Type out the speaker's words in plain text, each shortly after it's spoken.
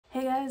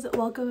guys,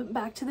 welcome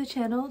back to the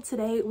channel.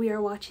 Today we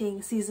are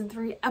watching season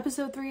 3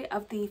 episode 3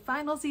 of the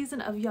final season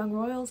of Young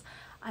Royals.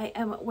 I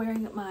am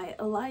wearing my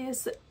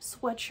Elias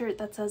sweatshirt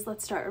that says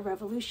 "Let's start a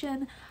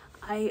revolution."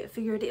 I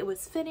figured it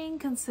was fitting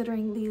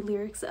considering the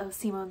lyrics of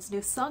Simon's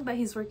new song that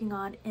he's working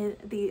on in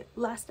the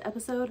last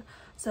episode,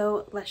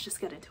 so let's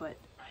just get into it.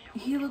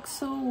 He looks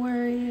so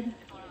worried.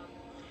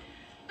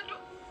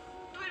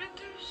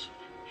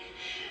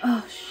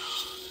 Oh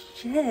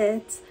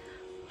shit.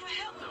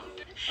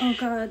 Oh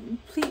god,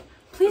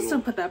 please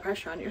don't put that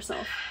pressure on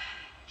yourself.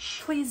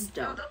 Please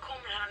don't.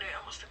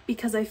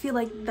 Because I feel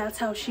like that's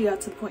how she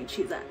got to the point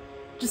she's at.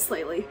 Just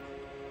slightly.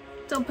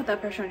 Don't put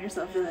that pressure on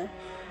yourself either.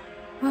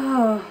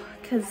 Oh,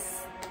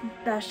 because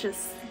that's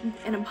just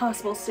an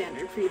impossible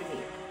standard for you to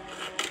meet.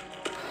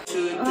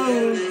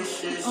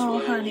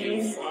 Oh,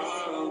 honey.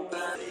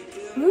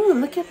 Ooh,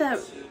 look at that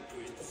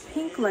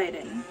pink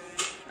lighting.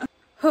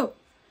 Oh,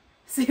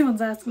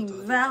 Simon's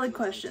asking valid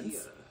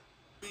questions.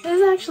 This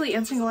is actually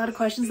answering a lot of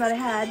questions that I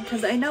had,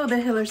 because I know the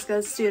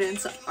Hillerska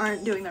students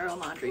aren't doing their own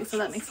laundry, so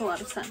that makes a lot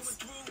of sense.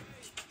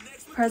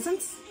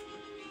 Presents?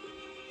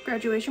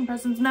 Graduation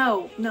presents?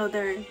 No,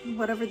 they're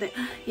whatever they...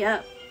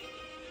 Yeah.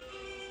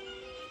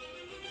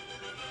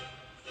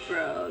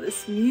 Bro,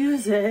 this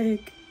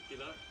music.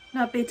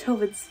 Not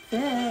Beethoven's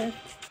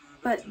Fifth.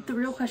 But the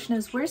real question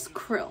is, where's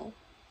Krill?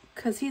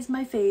 Because he's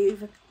my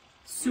fave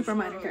super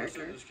minor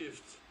character.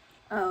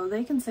 Oh,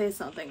 they can say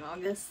something,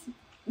 August.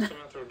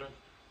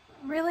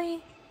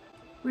 Really?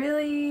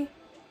 Really?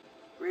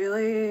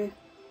 Really?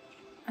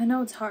 I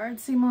know it's hard,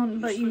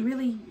 Simon, but you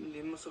really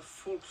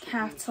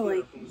have to,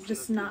 like,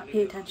 just not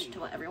pay attention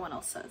to what everyone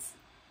else says.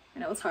 I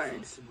know it's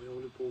hard,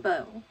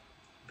 but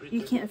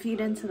you can't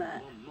feed into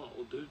that.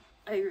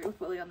 I agree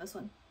with Willie on this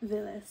one.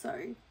 Ville,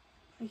 sorry.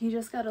 Like, you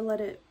just gotta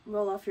let it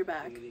roll off your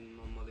back.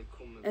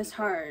 It's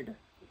hard,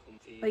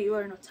 but you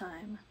learn with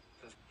time.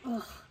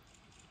 Ugh.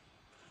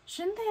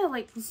 Shouldn't they have,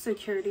 like,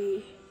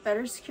 security,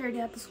 better security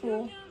at the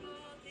school?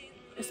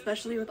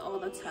 Especially with all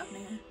that's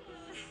happening.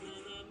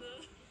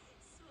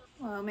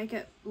 Well, make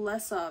it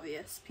less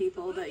obvious,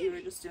 people, that you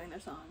were just doing their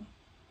song.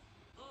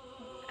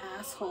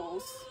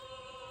 Assholes.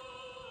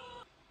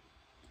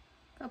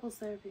 Couples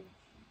therapy.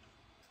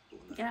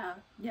 Yeah,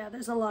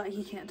 there's a lot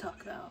he can't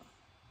talk about.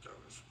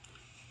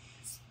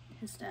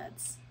 His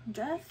dad's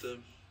death.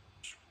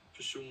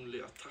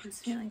 His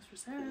feelings for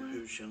Sarah.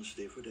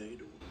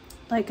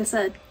 Like I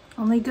said,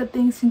 only good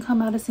things can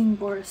come out of seeing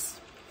Boris.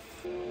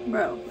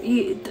 Bro,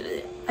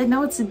 I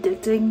know it's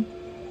addicting,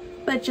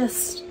 but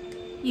just,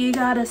 you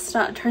gotta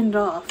stop, turn it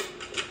off.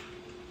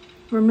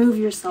 Remove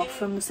yourself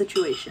from the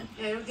situation.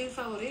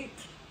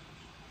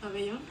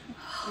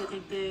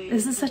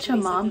 This is such a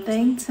mom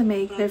thing to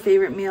make their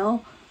favorite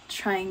meal,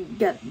 try and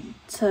get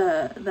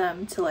to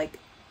them to, like,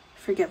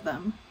 forgive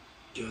them.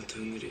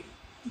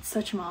 It's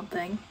such a mom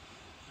thing.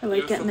 Or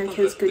like getting their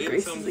kids good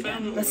graces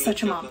again. That's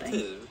such a mom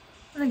thing.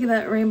 Look at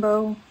that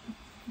rainbow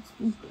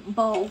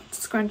ball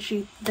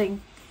scrunchy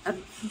thing.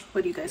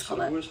 What do you guys call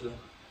that?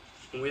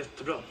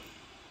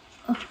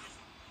 Oh.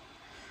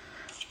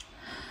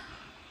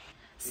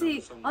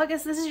 See,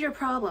 August, this is your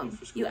problem.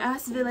 You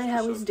asked Ville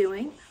how he's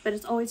doing, but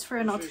it's always for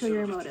an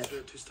ulterior motive.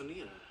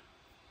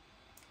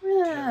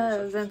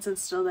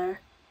 Vincent's still there.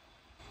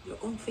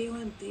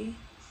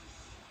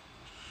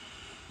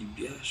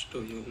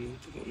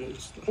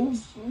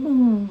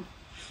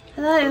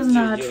 That is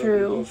not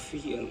true.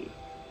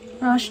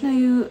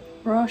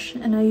 Rosh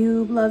and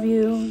Ayub love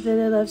you,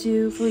 Ville loves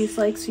you, Felice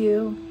likes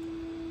you.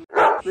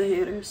 The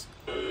haters.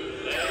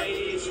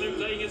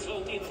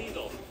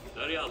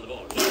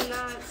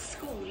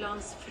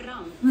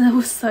 That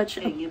was such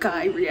a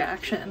guy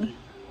reaction.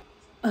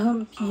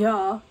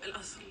 Yeah.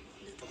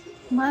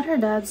 Glad her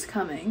dad's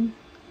coming,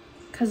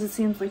 because it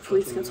seems like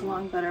Felice gets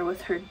along better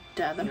with her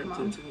dad than her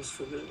mom.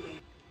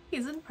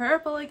 He's in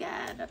purple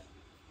again.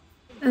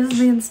 Is this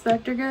the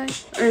inspector guy?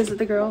 Or is it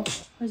the girl?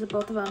 Or is it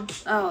both of them?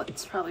 Oh,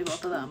 it's probably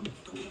both of them.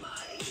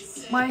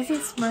 Why is he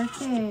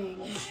smirking?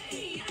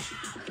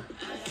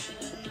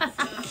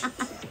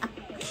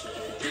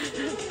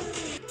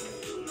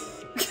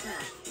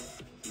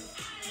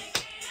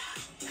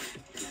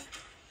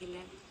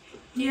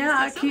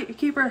 Yeah,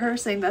 keep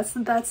rehearsing. That's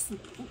it's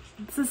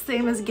the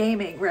same as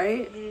gaming,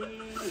 right?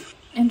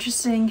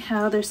 Interesting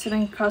how they're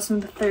sitting across from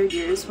the third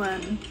years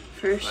when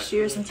first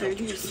years and third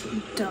years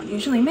don't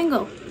usually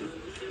mingle.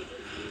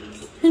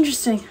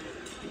 Interesting.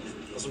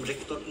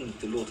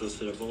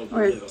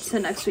 Or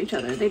sit next to each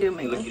other, they do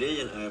mingle.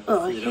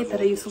 Oh, I hate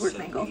that I use the word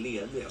mingle.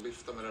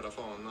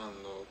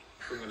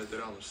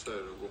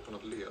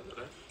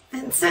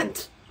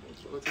 Vincent!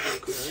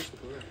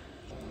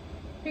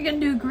 You're gonna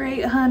do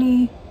great,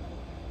 honey.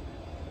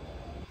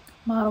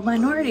 Model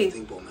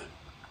minority.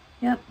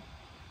 Yep.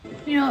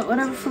 You know what,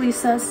 whatever Felice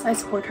says, I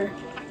support her.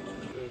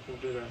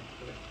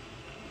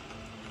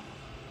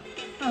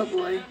 Oh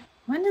boy.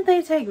 When did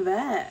they take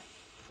that?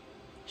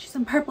 She's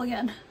in purple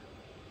again.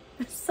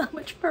 There's so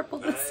much purple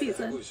this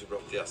season.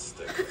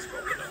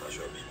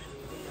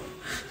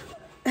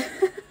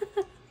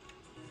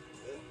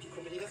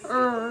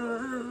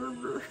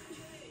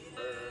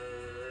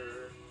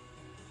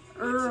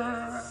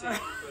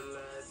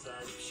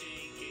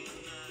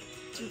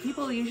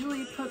 people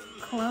usually put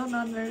cologne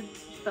on their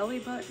belly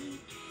button?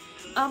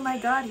 Oh my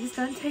god, he's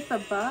gonna take the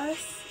bus?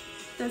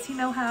 Does he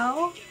know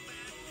how?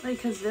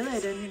 Like, cause Villa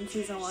didn't in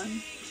season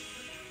 1.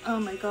 Oh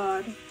my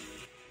god.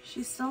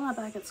 She's still not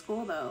back at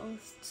school though,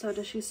 so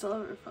does she still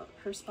have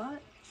her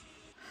spot?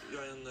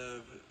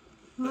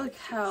 Look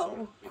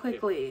how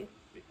quickly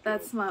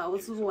that smile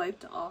was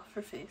wiped off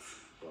her face.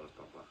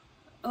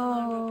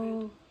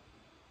 Oh.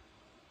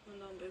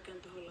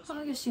 Well,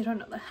 I guess you don't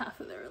know the half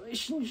of their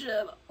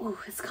relationship. Oh,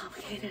 it's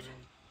complicated.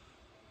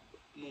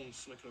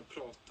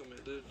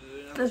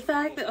 The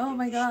fact that, oh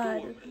my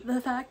god,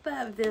 the fact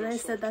that Villa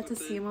said that to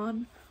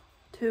Simon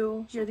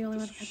too, you're the only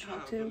one I can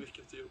talk to.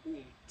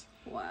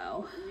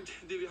 Wow.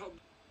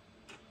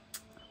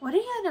 What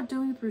did he end up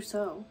doing with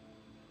Rousseau?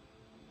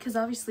 Because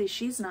obviously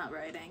she's not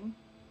writing.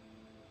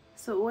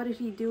 So what did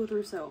he do with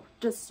Rousseau?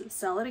 Just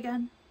sell it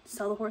again?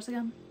 Sell the horse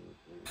again?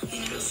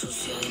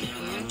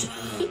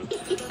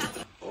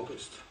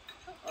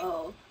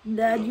 Oh,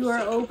 Dad, you are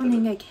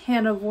opening a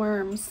can of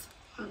worms.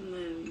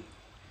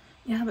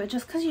 Yeah, but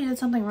just because you did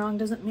something wrong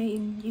doesn't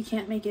mean you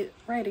can't make it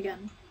right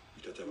again.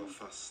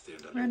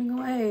 Running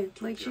away,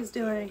 like she's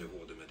doing.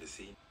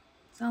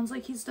 Sounds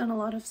like he's done a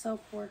lot of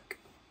self-work.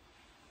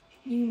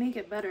 You make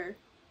it better.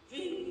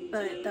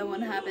 But that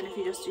wouldn't happen if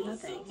you just do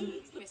nothing.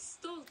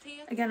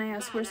 Again, I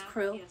ask, where's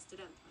Krill?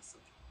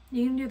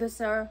 You can do this,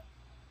 Sarah.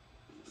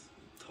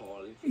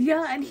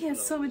 Yeah, and he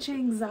has so much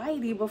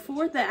anxiety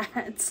before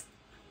that.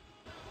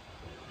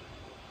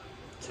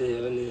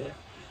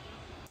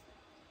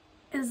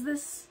 Is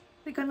this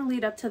gonna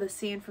lead up to the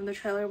scene from the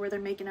trailer where they're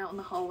making out in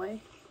the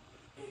hallway?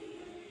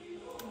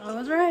 I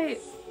was right.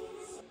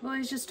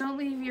 Boys, just don't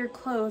leave your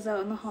clothes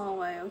out in the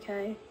hallway,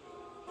 okay?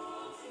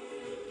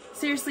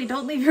 Seriously,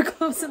 don't leave your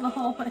clothes in the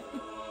hallway.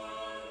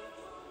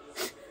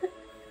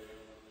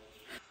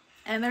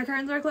 And their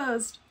curtains are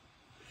closed.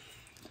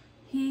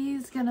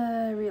 He's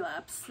gonna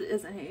relapse,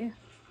 isn't he?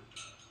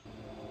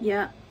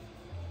 Yeah.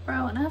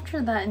 Bro, and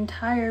after that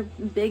entire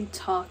big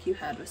talk you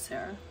had with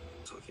Sarah.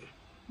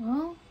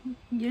 Well,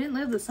 you didn't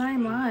live the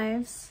same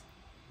lives.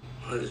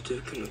 He's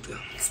playing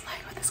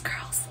with his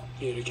girls.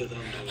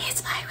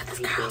 He's playing with his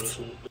girls.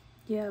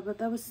 Yeah, but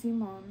that was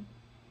Simon.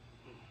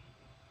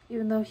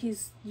 Even though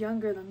he's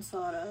younger than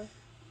Sara,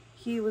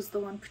 he was the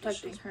one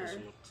protecting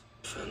her.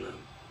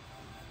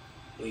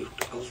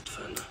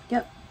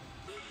 Yep.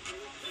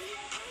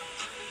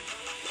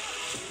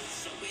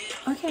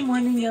 Okay,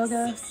 morning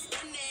yoga.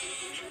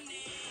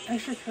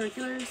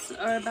 Extracurriculars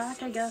are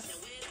back, I guess.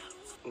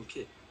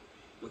 Okay.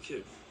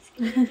 Okay.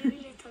 He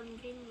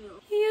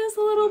has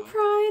a little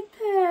pride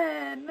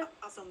pen.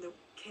 That's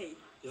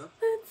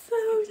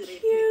so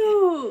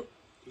cute.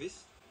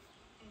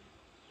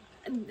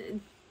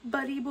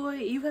 Buddy boy,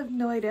 you have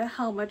no idea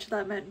how much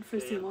that meant for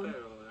Simon.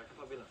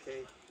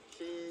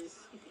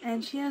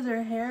 And she has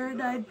her hair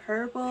dyed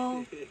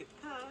purple.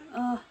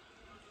 What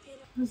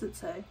does it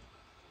say?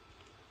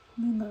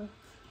 Only love.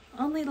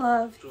 Only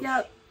love.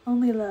 Yep,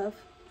 only love.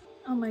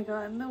 Oh my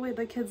god, and the way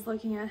the kid's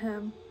looking at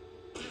him.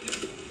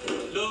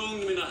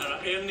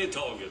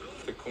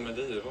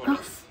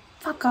 Oh,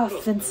 fuck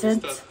off,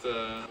 Vincent.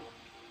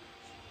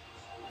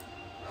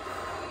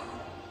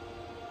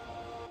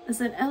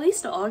 Listen, at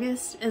least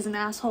August is an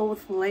asshole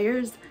with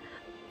layers.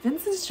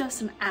 Vincent's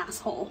just an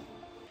asshole.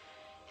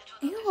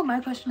 You know what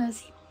my question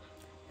is?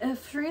 If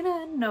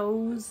Farina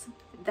knows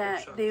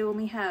that they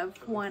only have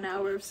 1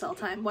 hour of cell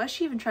time, why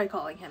she even try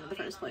calling him in the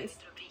first place?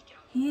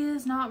 He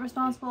is not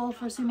responsible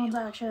for Simon's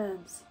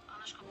actions.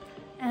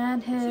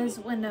 And his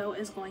window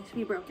is going to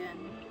be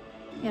broken.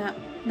 Yeah,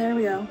 there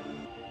we go.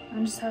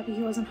 I'm just happy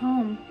he wasn't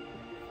home.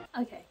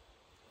 Okay,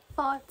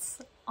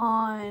 thoughts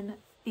on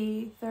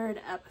the 3rd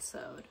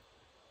episode.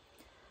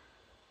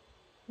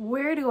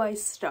 Where do I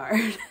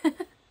start?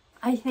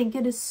 I think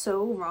it is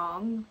so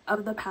wrong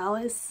of the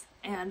palace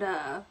and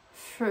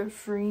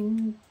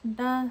Farima.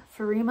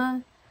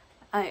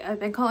 I've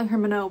been calling her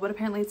Minot, but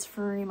apparently it's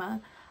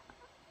Farima.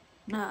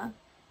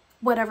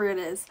 Whatever it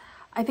is.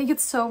 I think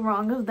it's so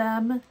wrong of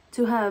them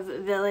to have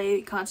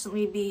Vele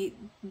constantly be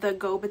the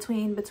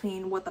go-between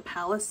between what the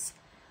palace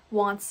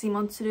wants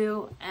Simon to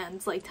do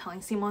and like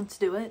telling Simon to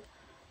do it.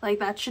 Like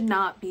that should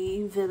not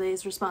be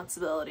Vele's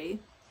responsibility,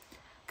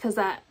 because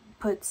that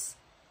puts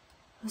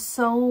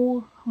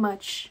so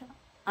much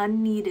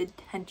unneeded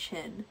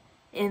tension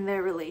in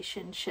their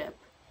relationship.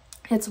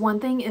 It's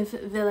one thing if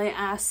Vele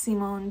asks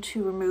Simon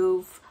to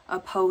remove a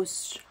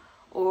post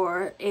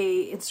or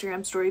a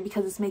Instagram story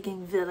because it's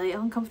making Vele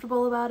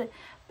uncomfortable about it,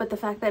 but the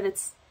fact that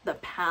it's the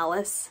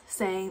palace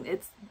saying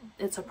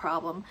it's a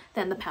problem,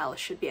 then the palace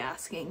should be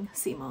asking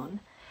Simon.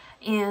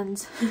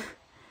 And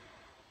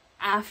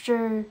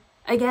after,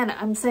 again,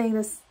 I'm saying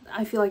this,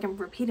 I feel like I'm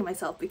repeating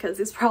myself because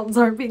these problems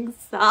aren't being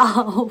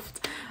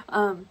solved.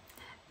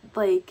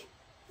 Like,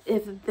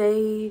 if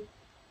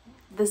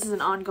this is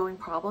an ongoing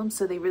problem,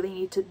 so they really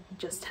need to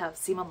just have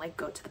Simon like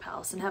go to the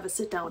palace and have a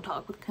sit down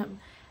talk with him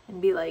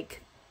and be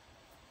like,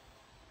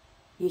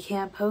 you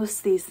can't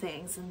post these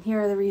things and here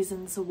are the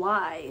reasons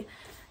why,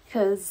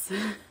 because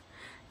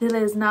Ville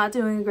is not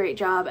doing a great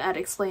job at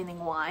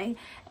explaining why,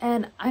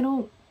 and I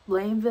don't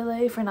blame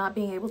Ville for not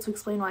being able to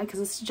explain why, because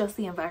it's just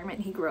the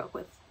environment he grew up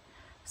with.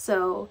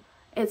 So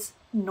it's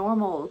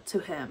normal to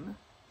him.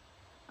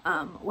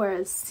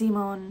 Whereas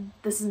Simone,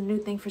 this is a new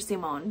thing for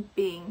Simone,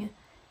 being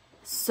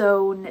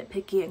so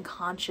nitpicky and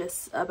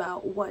conscious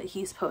about what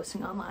he's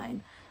posting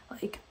online.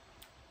 Like,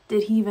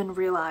 did he even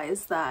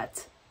realize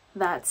that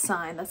that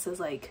sign that says,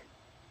 like,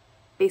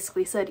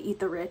 basically said eat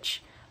the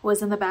rich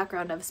was in the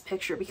background of his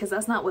picture? Because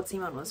that's not what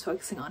Simone was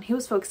focusing on. He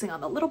was focusing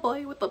on the little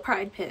boy with the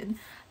pride pin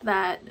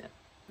that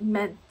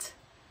meant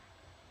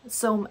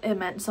so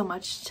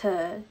much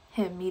to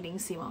him meeting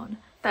Simone.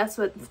 That's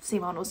what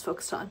Simone was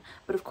focused on.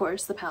 But of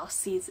course the palace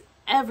sees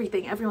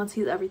everything, everyone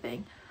sees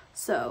everything.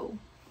 So,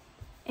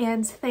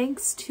 and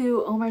thanks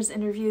to Omar's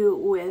interview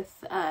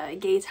with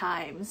Gay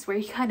Times, where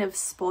he kind of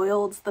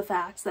spoiled the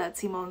fact that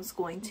Simone's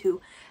going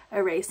to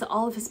erase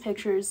all of his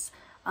pictures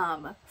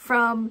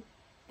from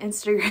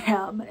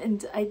Instagram.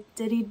 And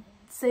did he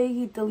say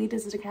he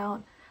deleted his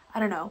account? I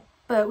don't know,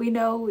 but we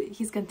know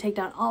he's gonna take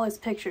down all his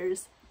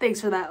pictures. Thanks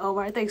for that,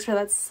 Omar. Thanks for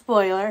that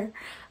spoiler.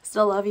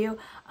 Still love you.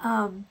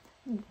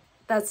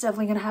 That's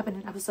definitely gonna happen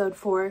in episode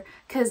 4,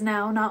 because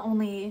now not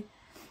only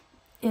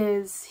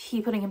is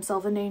he putting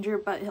himself in danger,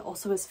 but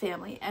also his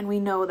family, and we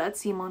know that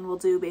Simone will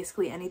do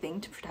basically anything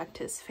to protect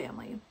his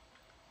family.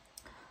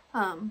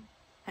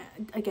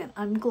 Again,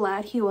 I'm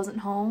glad he wasn't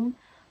home.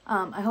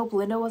 I hope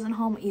Linda wasn't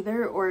home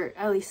either, or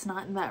at least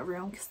not in that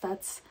room, because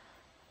that's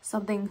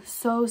something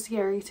so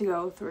scary to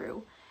go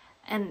through.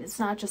 And it's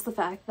not just the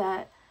fact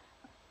that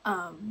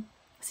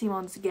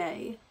Simone's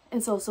gay,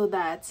 it's also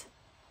that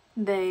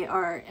they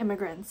are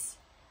immigrants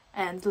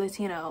and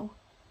Latino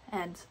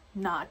and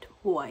not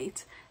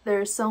white.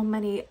 There are so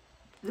many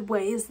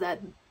ways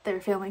that their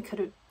family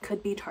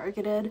could be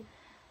targeted,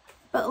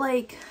 but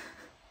like,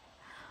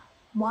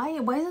 why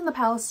isn't the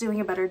palace doing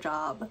a better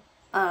job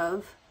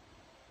of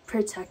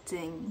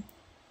protecting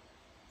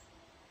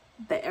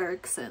the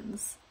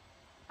Ericksons?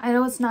 I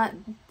know it's not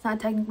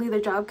technically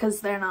their job,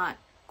 because they're not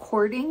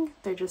courting,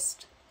 they're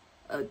just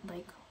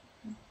like,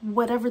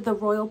 whatever the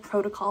royal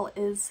protocol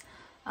is.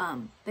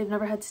 They've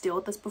never had to deal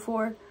with this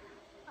before,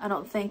 I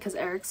don't think, because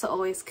Eric's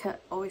always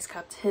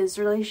kept his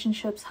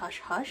relationships hush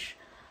hush.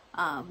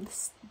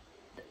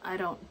 I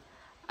don't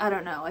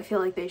know. I feel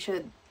like they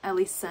should at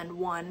least send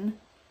one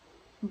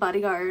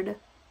bodyguard,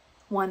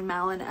 one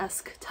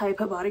Malin-esque type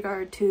of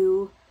bodyguard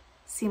to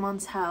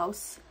Simone's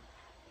house,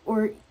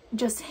 or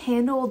just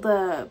handle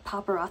the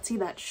paparazzi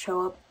that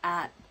show up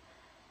at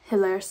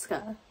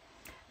Hilerska,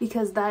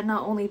 because that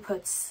not only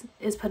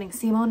is putting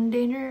Simone in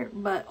danger,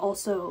 but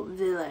also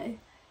Ville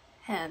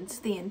and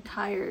the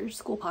entire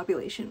school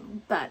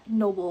population that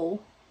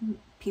noble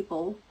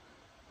people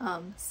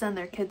send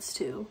their kids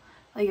to.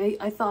 Like,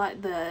 I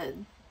thought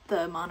the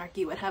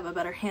monarchy would have a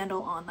better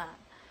handle on that,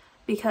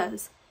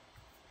 because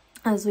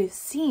as we've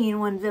seen,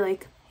 when Ville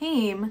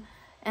came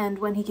and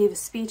when he gave a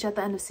speech at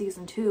the end of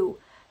season 2,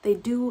 they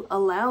do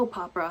allow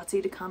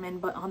paparazzi to come in,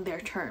 but on their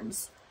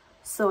terms.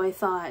 So I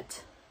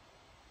thought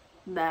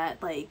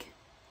that, like,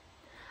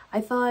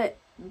 I thought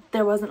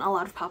there wasn't a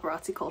lot of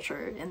paparazzi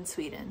culture in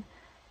Sweden,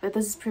 but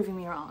this is proving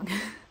me wrong.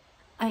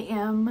 I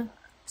am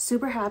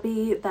super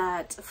happy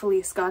that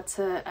Felice got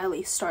to at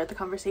least start the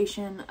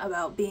conversation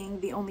about being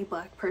the only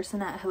black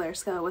person at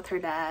Hilerska with her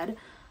dad,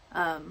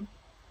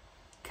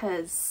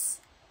 because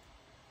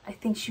I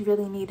think she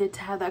really needed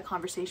to have that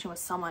conversation with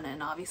someone,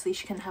 and obviously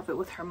she couldn't have it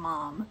with her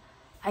mom.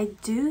 I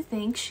do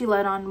think she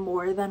let on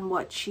more than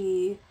what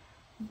she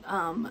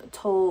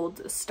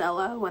told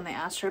Stella when they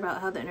asked her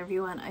about how the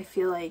interview went. I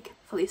feel like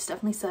Felice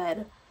definitely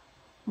said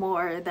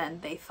more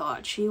than they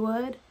thought she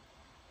would,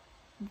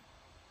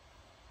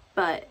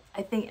 but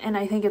I think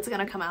it's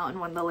gonna come out in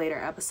one of the later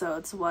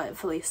episodes what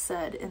Felice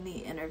said in the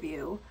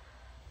interview.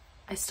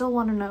 I still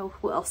want to know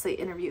who else they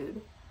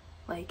interviewed.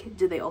 Like,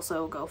 did they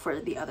also go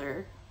for the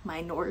other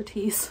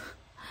minorities?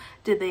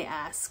 Did they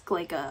ask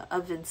like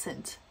a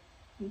Vincent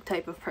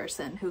type of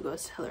person who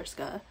goes to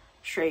Hilerska,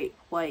 straight,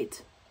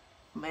 white,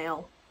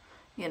 male,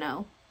 you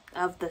know,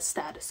 of the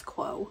status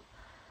quo?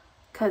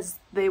 Because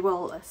they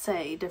will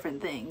say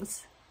different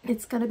things.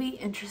 It's gonna be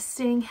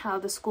interesting how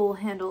the school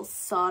handles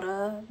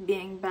Sada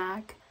being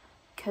back,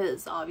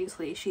 because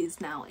obviously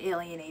she's now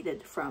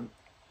alienated from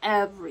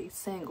every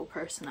single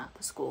person at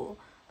the school.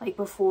 Like,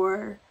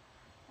 before,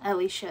 at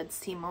least she had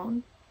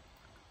Simone,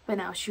 but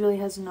now she really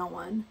has no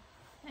one,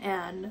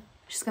 and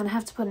she's gonna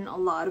have to put in a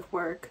lot of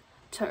work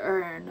to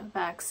earn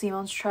back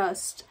Simone's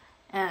trust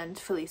and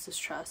Felice's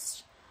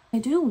trust. I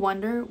do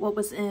wonder what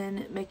was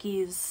in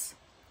Mickey's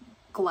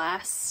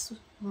glass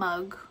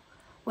mug,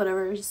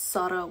 whatever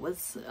Sada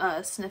was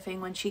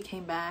sniffing when she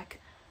came back.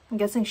 I'm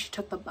guessing she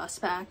took the bus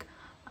back,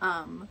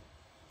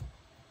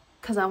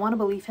 because I want to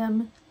believe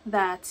him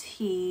that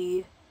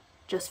he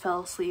just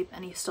fell asleep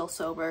and he's still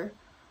sober,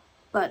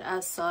 but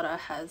as Sada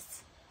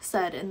has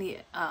said in the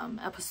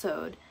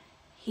episode,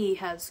 he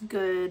has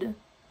good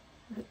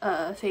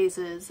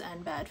phases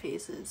and bad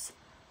phases.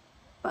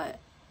 But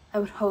I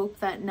would hope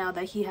that now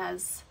that he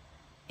has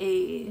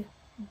a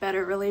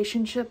better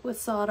relationship with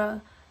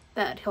Sada,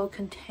 that he'll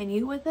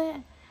continue with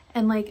it.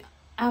 And like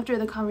after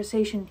the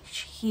conversation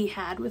he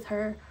had with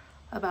her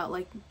about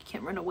like you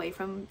can't run away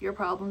from your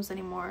problems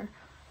anymore,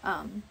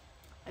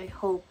 I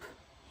hope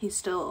he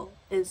still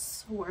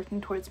is working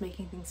towards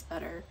making things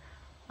better,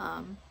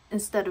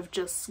 instead of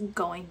just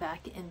going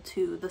back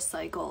into the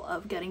cycle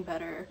of getting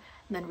better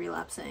and then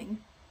relapsing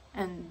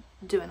and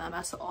doing that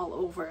mess all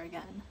over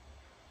again.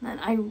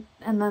 And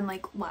then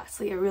like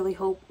lastly, I really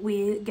hope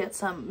we get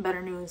some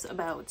better news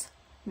about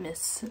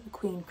Miss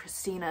Queen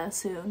Christina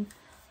soon,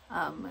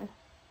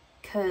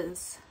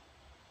 cause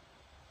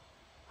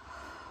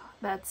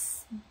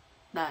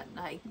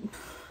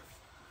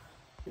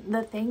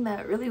the thing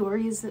that really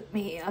worries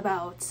me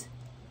about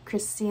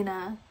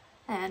Christina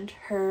and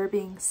her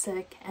being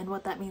sick and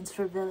what that means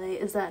for Ville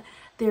is that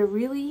they're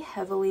really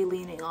heavily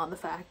leaning on the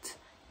fact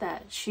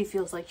that she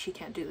feels like she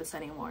can't do this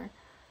anymore,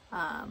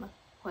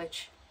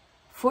 which,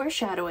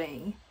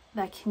 foreshadowing,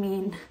 that can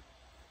mean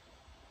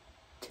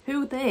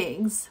two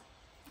things.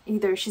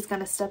 Either she's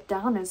gonna step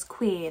down as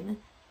queen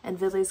and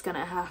Ville's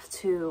gonna have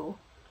to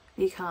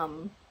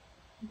become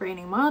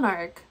reigning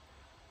monarch,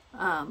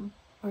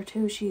 or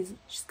two, she's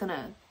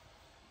gonna,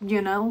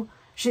 you know,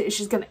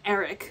 she's gonna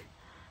Eric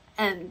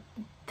and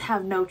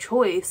have no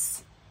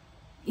choice.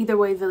 Either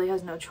way, Ville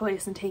has no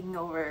choice in taking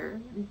over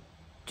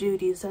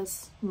duties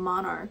as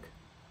monarch,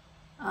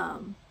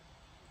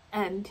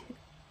 and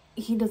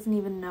he doesn't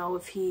even know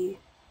if he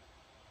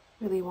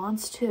really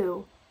wants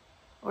to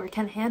or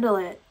can handle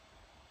it.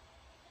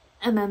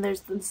 And then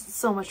there's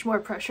so much more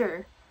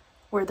pressure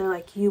where they're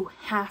like, you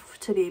have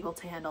to be able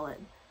to handle it.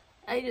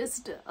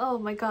 Oh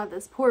my god,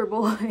 this poor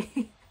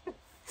boy.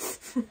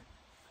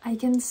 I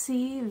can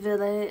see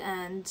Ville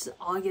and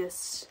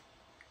August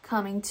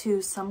coming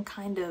to some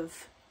kind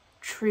of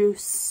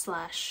truce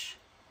slash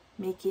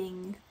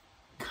making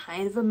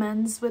kind of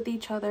amends with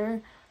each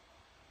other,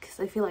 because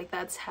I feel like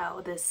that's how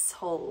this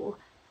whole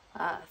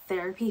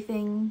therapy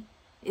thing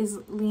is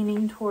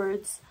leaning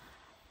towards.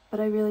 But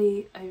I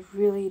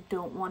really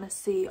don't want to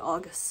see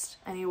August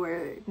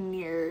anywhere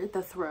near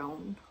the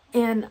throne.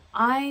 And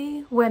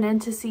I went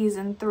into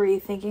season 3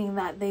 thinking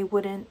that they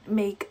wouldn't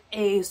make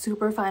a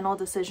super final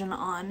decision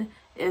on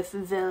if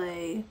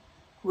Ville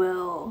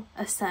will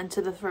ascend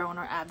to the throne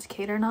or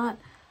abdicate or not.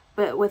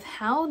 But with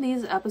how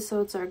these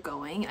episodes are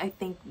going, I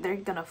think they're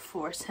gonna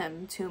force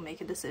him to make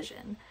a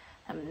decision.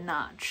 I'm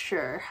not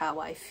sure how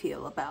I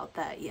feel about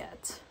that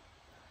yet.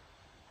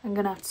 I'm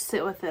gonna have to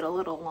sit with it a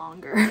little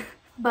longer.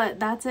 But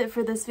that's it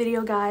for this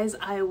video, guys.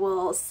 I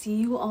will see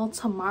you all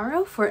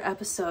tomorrow for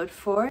episode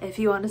 4. If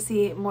you want to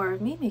see more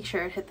of me, make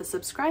sure to hit the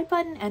subscribe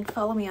button and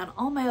follow me on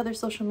all my other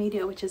social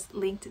media, which is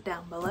linked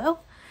down below.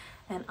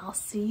 And I'll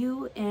see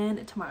you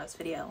in tomorrow's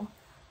video.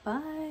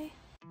 Bye!